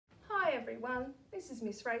everyone, this is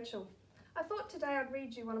Miss Rachael. I thought today I'd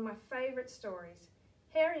read you one of my favourite stories,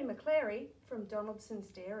 Harry Maclary from Donaldson's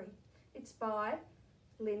Dairy. It's by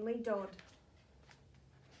Lynley Dodd.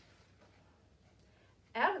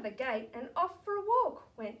 Out of the gate and off for a walk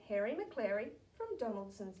went Harry Maclary from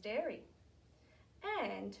Donaldson's Dairy.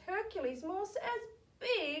 And Hercules Morse as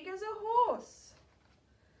big as a horse.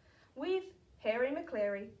 With Harry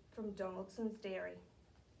Maclary from Donaldson's Dairy.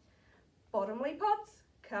 Bottomly pots,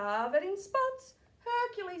 covered in spots,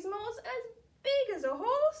 Hercules Morse as big as a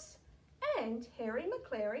horse, and Harry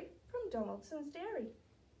Maclary from Donaldson's Dairy.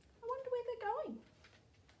 I wonder where they're going.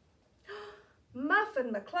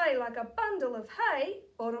 Muffin Maclay like a bundle of hay,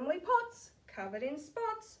 bottomly pots, covered in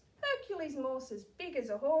spots, Hercules Morse as big as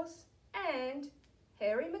a horse, and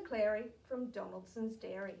Harry Maclary from Donaldson's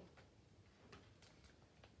Dairy.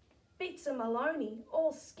 Bits of Maloney,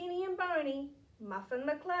 all skinny and bony, Muffin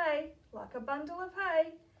Maclay like a bundle of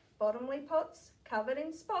hay, bottomly pots, covered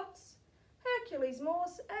in spots, Hercules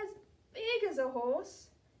Morse as big as a horse,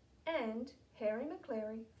 and Harry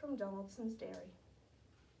Maclary from Donaldson's Dairy.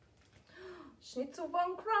 Schnitzel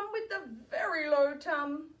von Crumb with the very low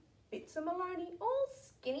tum, Bits of Maloney, all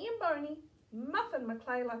skinny and bony, Muffin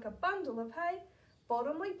Maclay like a bundle of hay,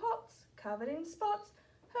 bottomly pots, covered in spots,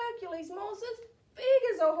 Hercules Morse as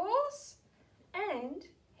big as a horse, and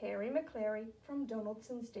Harry Maclary from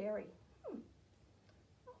Donaldson's Dairy.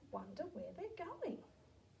 I wonder where they're going.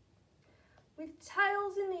 With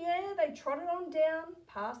tails in the air, they trotted on down,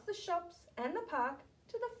 past the shops and the park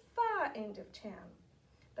to the far end of town.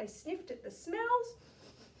 They sniffed at the smells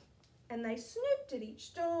and they snooped at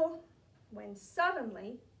each door, when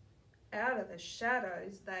suddenly, out of the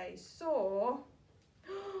shadows, they saw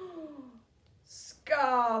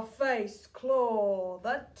Scarface Claw,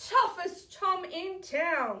 the toughest Tom in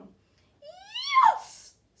town.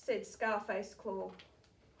 Yes, said Scarface Claw.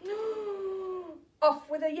 Off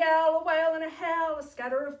with a yowl, a wail and a howl, a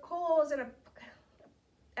scutter of claws and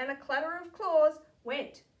a clatter of claws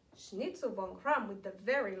went Schnitzel von Crumb with the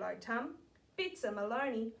very low tum, Bits of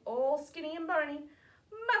Maloney, all skinny and bony,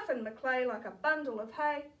 Muffin Maclay like a bundle of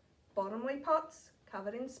hay, bottomly pots,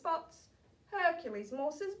 covered in spots, Hercules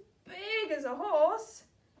Morse as big as a horse,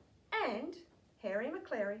 and Harry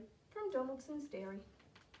Maclary from Donaldson's Dairy.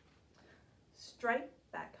 Straight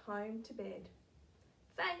back home to bed.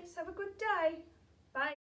 Thanks, have a good day. Bye.